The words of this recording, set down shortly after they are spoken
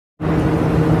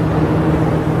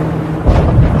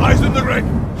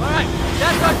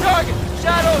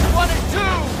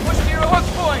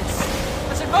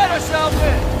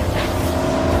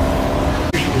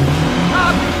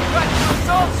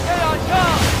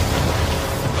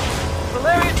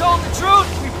the truth?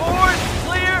 We forward,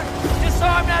 clear,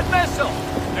 disarm that missile.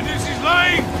 And this is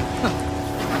lying?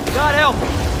 God help me.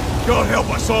 God help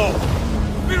us all.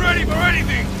 Be ready for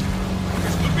anything.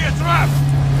 This could be a trap.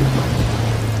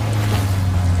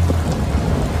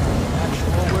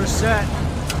 Actual, we're set.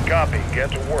 Copy.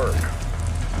 Get to work.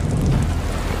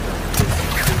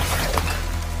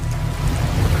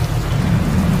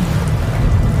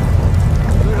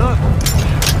 Good hook.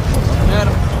 Looking at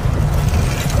him.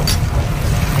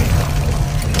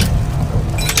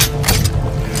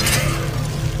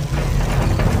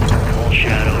 All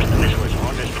shadows. The missile is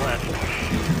on this platform.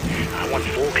 I want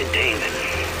full containment.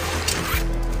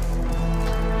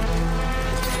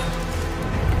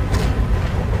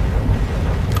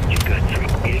 You've got 3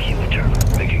 AQ internal.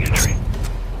 Making entry.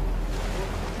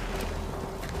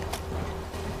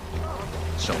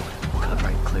 So, cut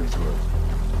right clear through.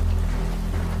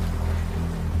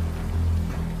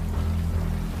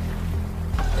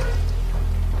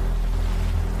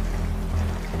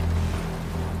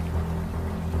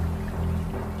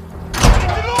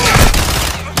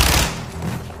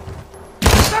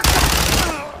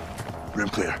 Room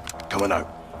clear. Coming out.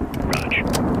 Rog.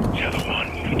 Shadow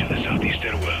 1 moving to the southeast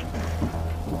stairwell.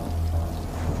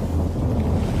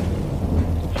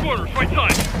 Squatters, right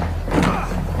side.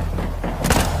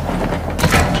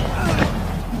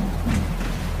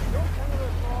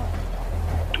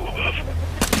 Two above.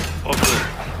 All clear.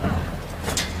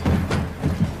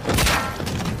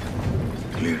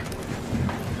 Clear.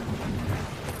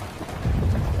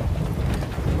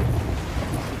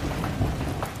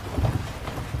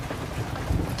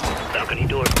 Balcony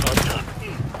door closed up.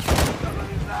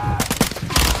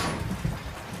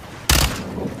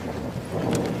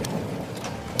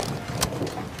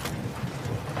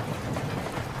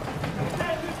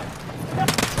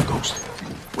 Ghost.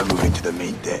 We're moving to the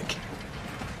main deck.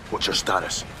 What's your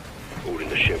status? Holding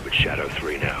the ship with Shadow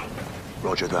 3 now.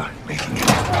 Roger that. Making it.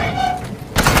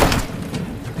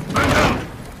 Man down.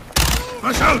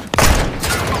 Mash out.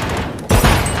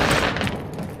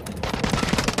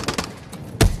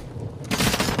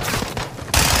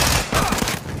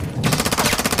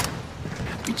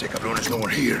 We take everyone, there's no one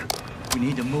here. We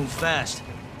need to move fast.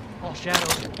 All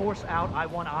shadows, force out. I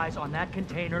want eyes on that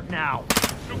container now.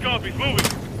 Two copies, moving.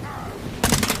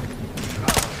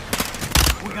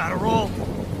 We gotta roll.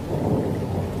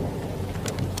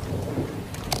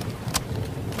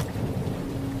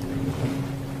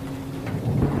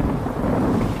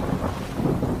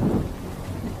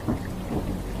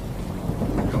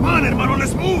 Come on, hermano,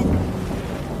 let's move.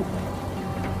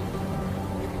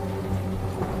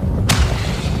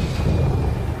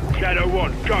 Shadow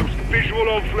 1, Ghost. Visual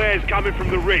on flares coming from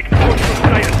the rig. What's your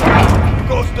status?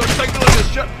 Ghost, they're signaling the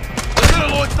ship. They're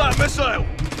gonna launch that missile.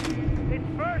 It's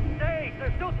first stage.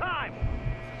 There's still time.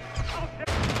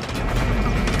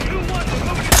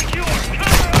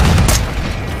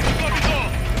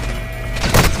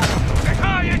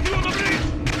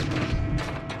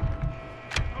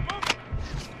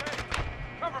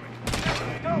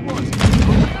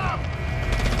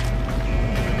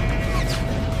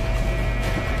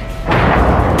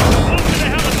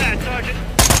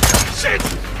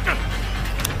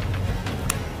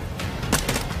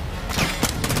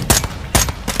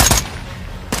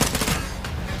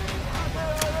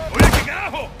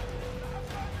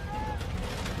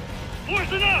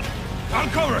 Listen up! I'll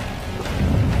cover!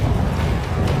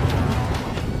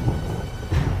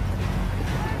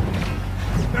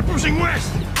 They're pushing west!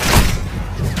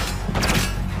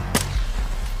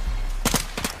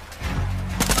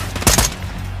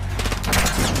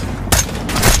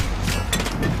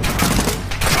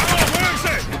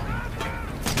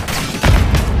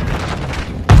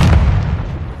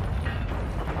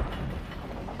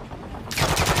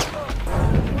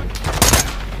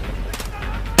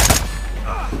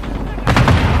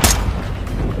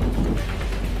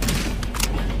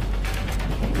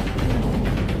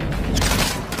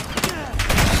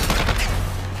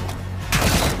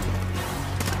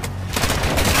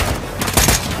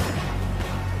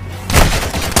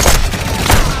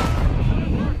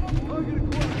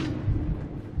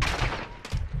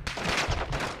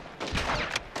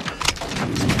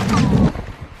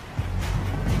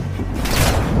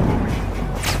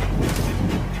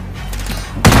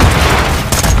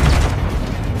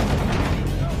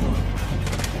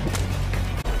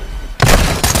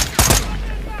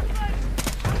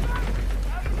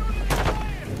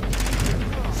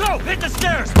 Hit the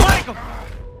stairs! Flank them!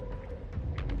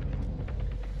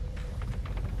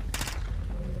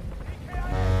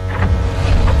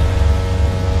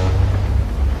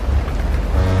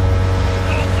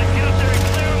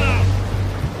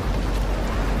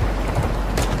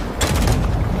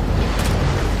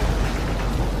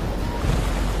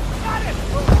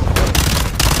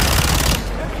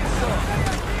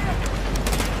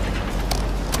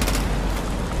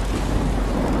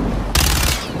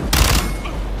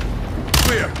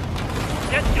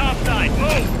 Get topside,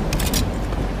 move!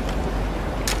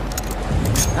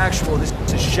 Actual, this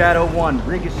is Shadow 1.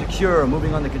 Rig is secure.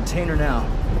 Moving on the container now.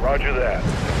 Roger that.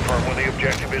 Confirm when the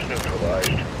objective is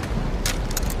neutralized.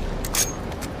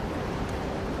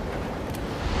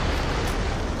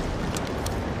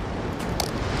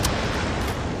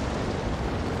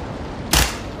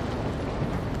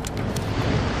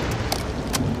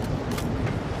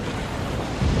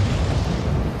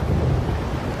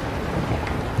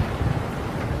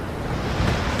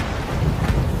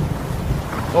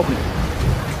 Open it.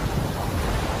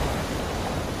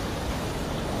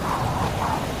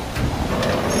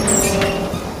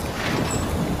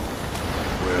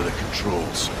 Where are the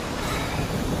controls?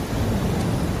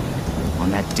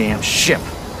 On that damn ship.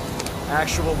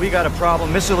 Actual, we got a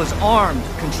problem. Missile is armed.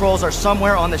 Controls are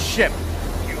somewhere on the ship.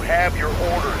 You have your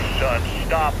orders, son.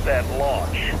 Stop that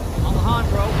launch.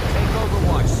 Alejandro, take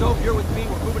overwatch. Soap, you're with me.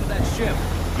 We're moving to that ship.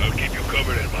 I'll keep you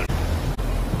covered, man.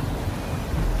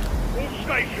 All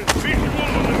stations, visual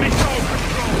on the missile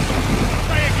controls.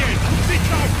 Say again,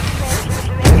 missile controls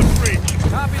are on the bridge.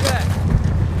 Copy that.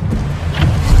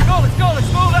 Let's go, let's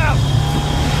move out.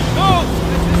 Go!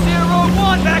 This is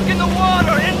 0-1, back in the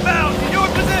water, inbound, in your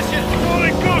position.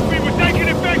 Solid copy, we're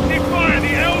taking effective fire.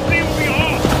 The LZ will be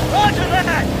off. Roger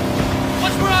that!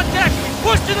 Once we're on deck, we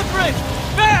push to the bridge!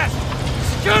 Fast!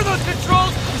 Secure those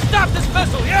controls and stop this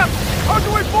vessel, yep! How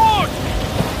do we board?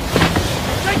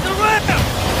 Take the ramp!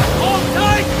 Hold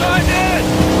tight, time in!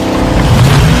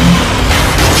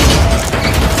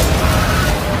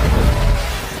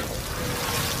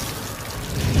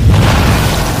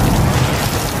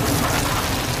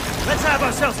 Let's have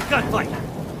ourselves a gunfight!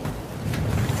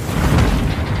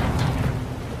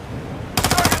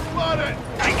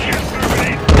 Thank you,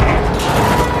 Ruben.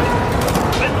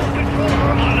 Missile controls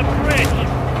are on the bridge!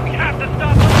 We have to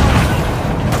stop the launch!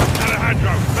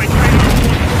 Alejandro, maintain our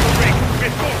forces on the rig.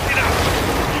 We're forcing up.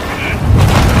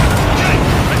 Okay,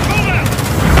 let's move out!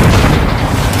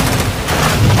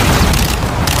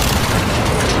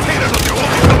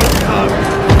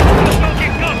 Don't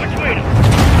keep going between them!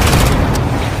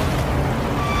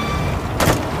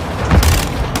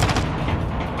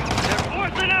 They're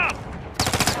forcing up!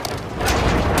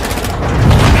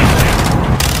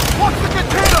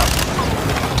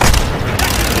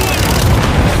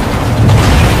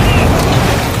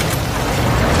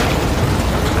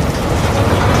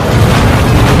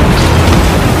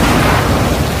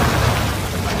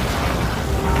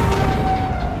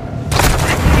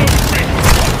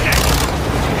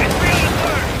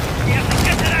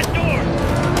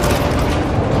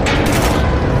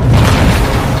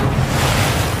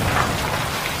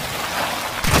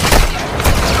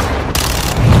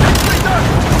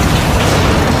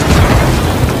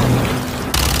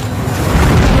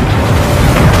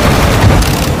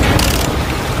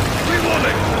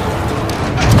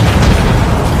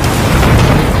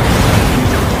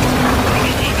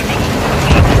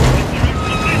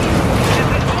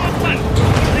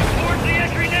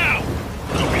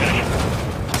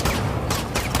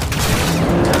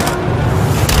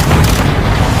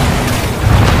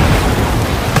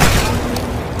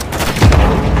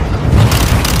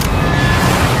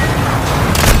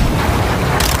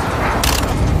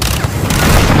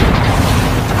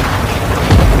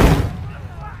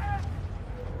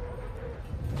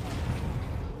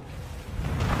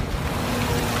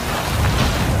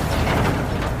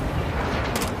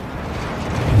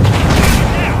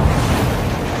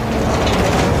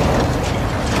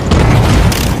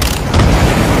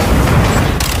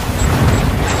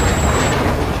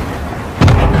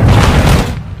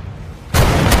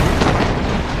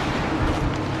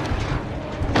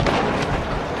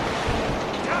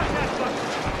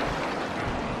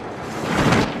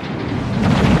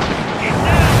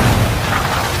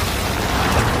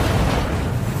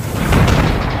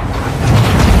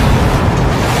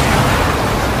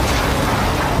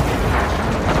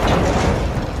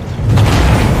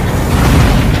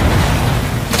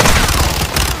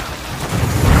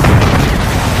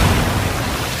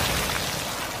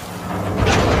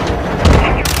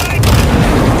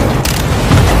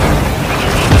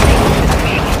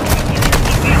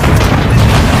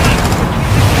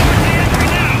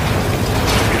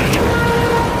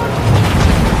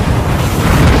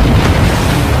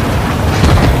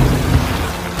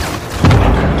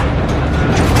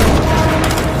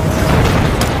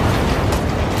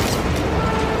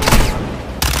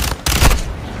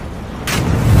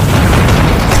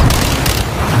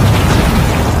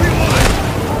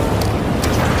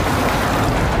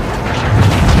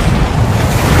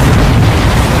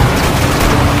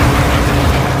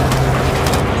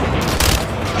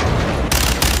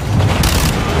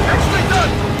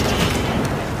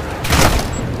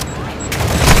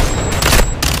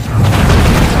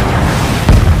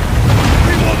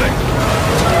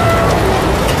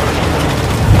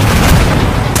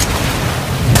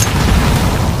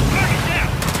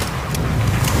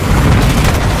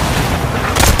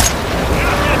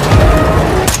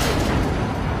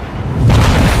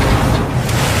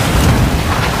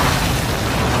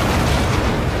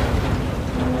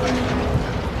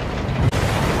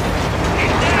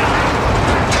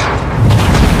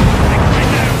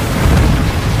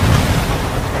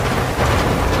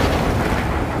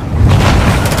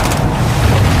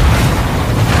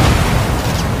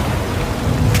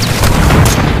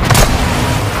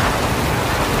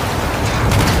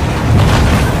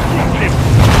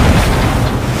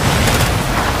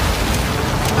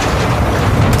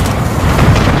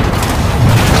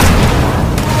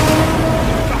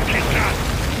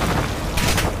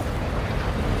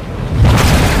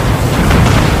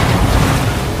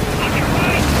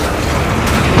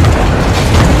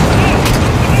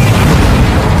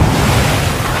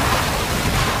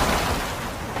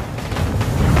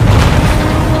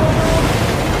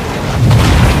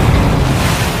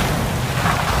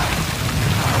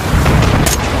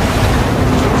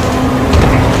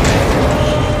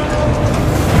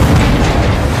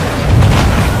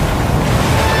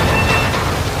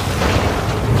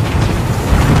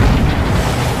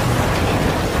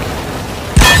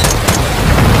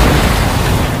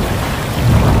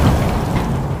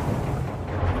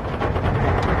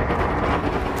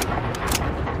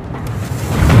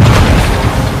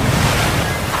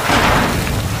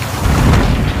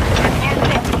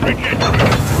 bridge entrance.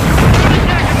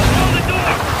 Attack him, blow the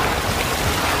door.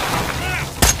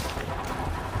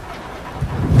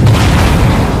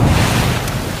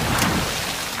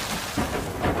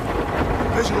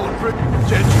 Visual on bridge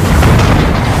entrance.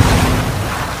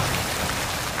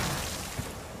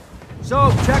 So,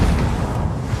 check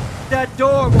that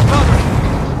door. We'll cover.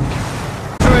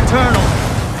 You're internal.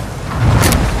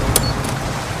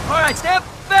 All right, step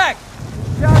back.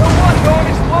 Shadow 1 going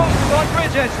explosive on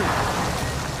bridge entry.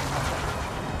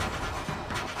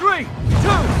 3, 2,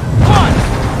 1,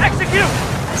 execute!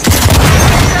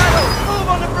 Shadow, move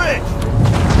on the bridge!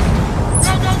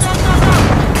 Go, go, go, go, go!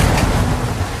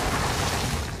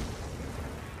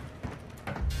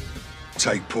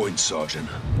 Take point, Sergeant.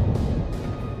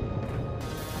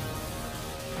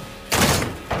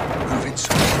 Move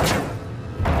inside.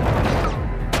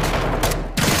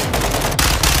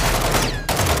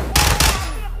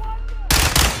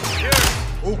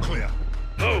 All clear.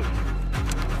 Move.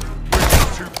 We're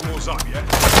just 2 floors up, yeah?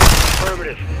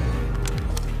 Affirmative.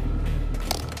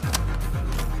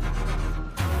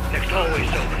 Next hallway,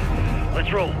 Soap.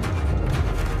 Let's roll.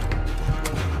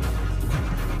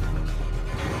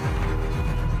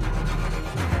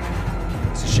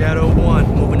 This is Shadow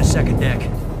 1, moving to second deck.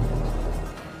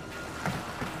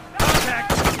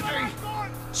 Contact!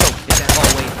 So, get that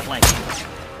hallway flank.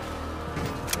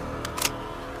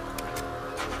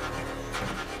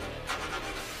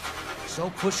 So,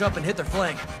 push up and hit their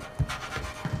flank.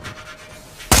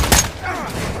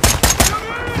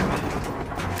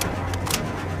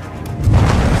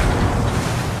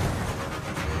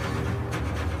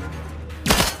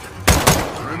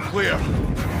 Room clear.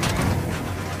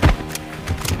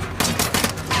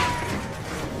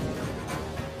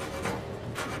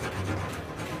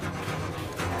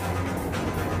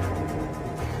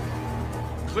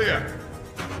 Clear.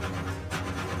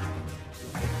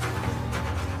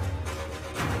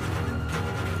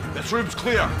 This room's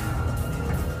clear.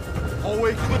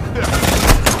 Hallway clear.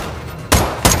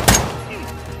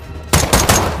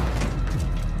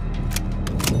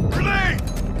 Grenade!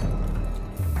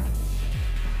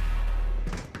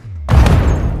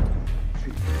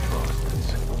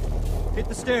 Hit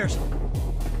the stairs.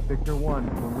 Victor 1,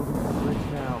 we're moving to the bridge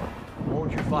now.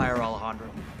 Hold your fire, Alejandro.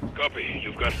 Copy.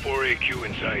 You've got 4 AQ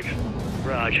inside.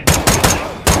 Raj.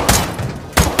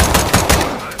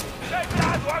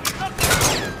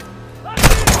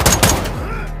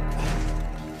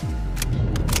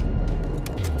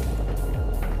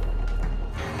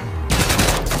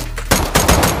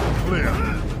 Clear.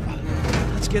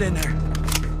 Let's get in there.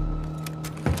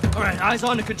 All right, eyes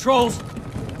on the controls.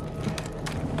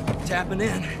 Tapping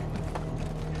in.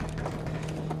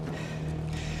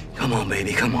 Come on,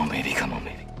 baby. Come on, baby. Come on,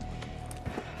 baby.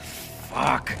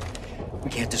 Fuck. We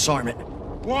can't disarm it.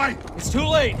 Why? It's too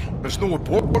late. There's no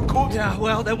report code? Yeah,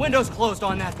 well, the window's closed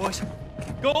on that, boys.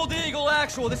 Gold Eagle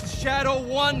Actual, this is Shadow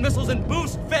 1, missiles in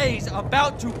boost phase,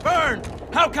 about to burn.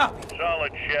 How copy?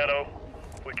 Solid, Shadow.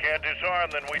 If we can't disarm,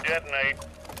 then we detonate.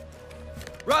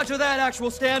 Roger that,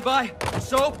 Actual, standby.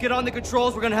 Soap, get on the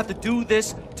controls. We're gonna have to do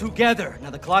this together.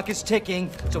 Now, the clock is ticking,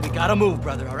 so we gotta move,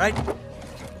 brother, all right?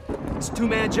 It's a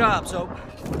 2-man job, Soap.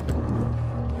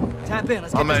 Tap in,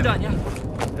 let's get this done, yeah?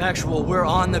 Actual, we're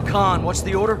on the con. What's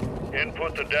the order?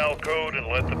 Input the DAL code and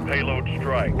let the payload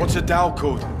strike. What's a DAL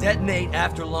code? Detonate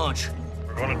after launch.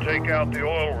 We're gonna take out the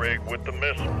oil rig with the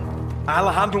missile.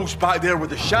 Alejandro's back there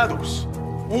with the shadows.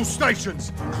 All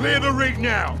stations, clear the rig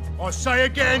now. I say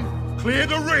again, clear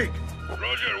the rig.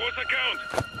 Roger, what's the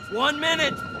count? 1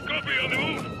 minute. Copy, on the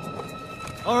move.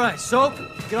 All right, Soap,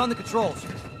 get on the controls.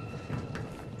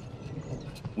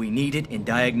 We need it in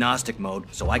diagnostic mode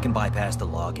so I can bypass the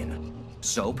login.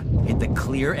 Soap, hit the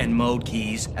clear and mode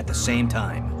keys at the same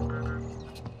time.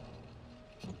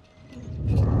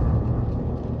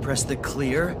 Press the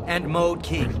clear and mode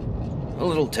key. A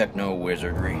little techno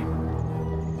wizardry.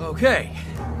 Okay.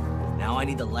 Now I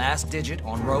need the last digit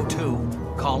on row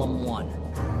 2, column 1.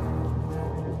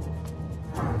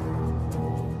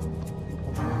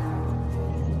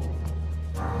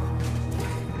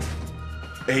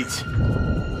 Eight.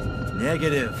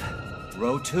 Negative.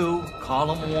 Row 2,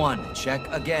 column 1. Check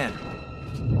again.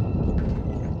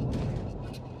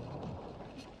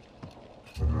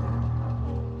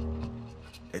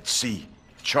 It's C.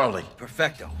 Charlie.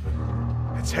 Perfecto.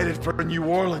 It's headed for New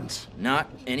Orleans. Not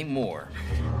anymore.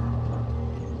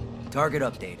 Target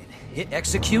updated. Hit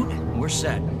execute, and we're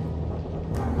set.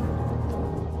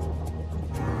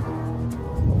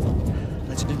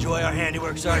 Let's enjoy our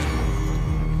handiwork, Sergeant.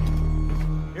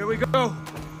 Here we go.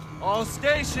 All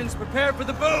stations, prepare for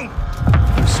the boom.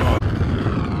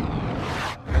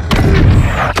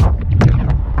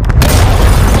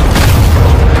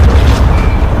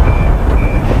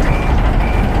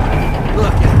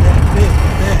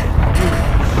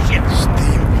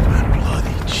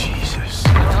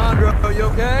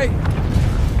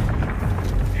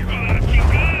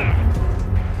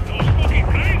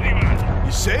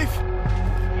 safe?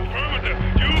 Affirmative.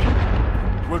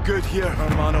 You? We're good here,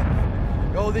 hermano.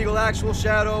 Gold Eagle Actual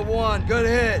Shadow 1. Good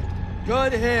hit.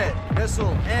 Good hit.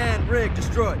 Missile and rig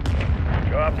destroyed.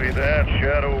 Copy that,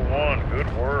 Shadow 1.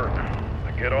 Good work.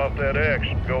 Now get off that X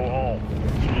and go home.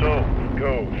 So,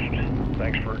 Ghost,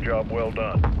 thanks for a job well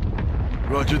done.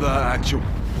 Roger that, Actual.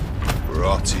 For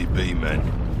RTB,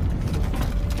 men.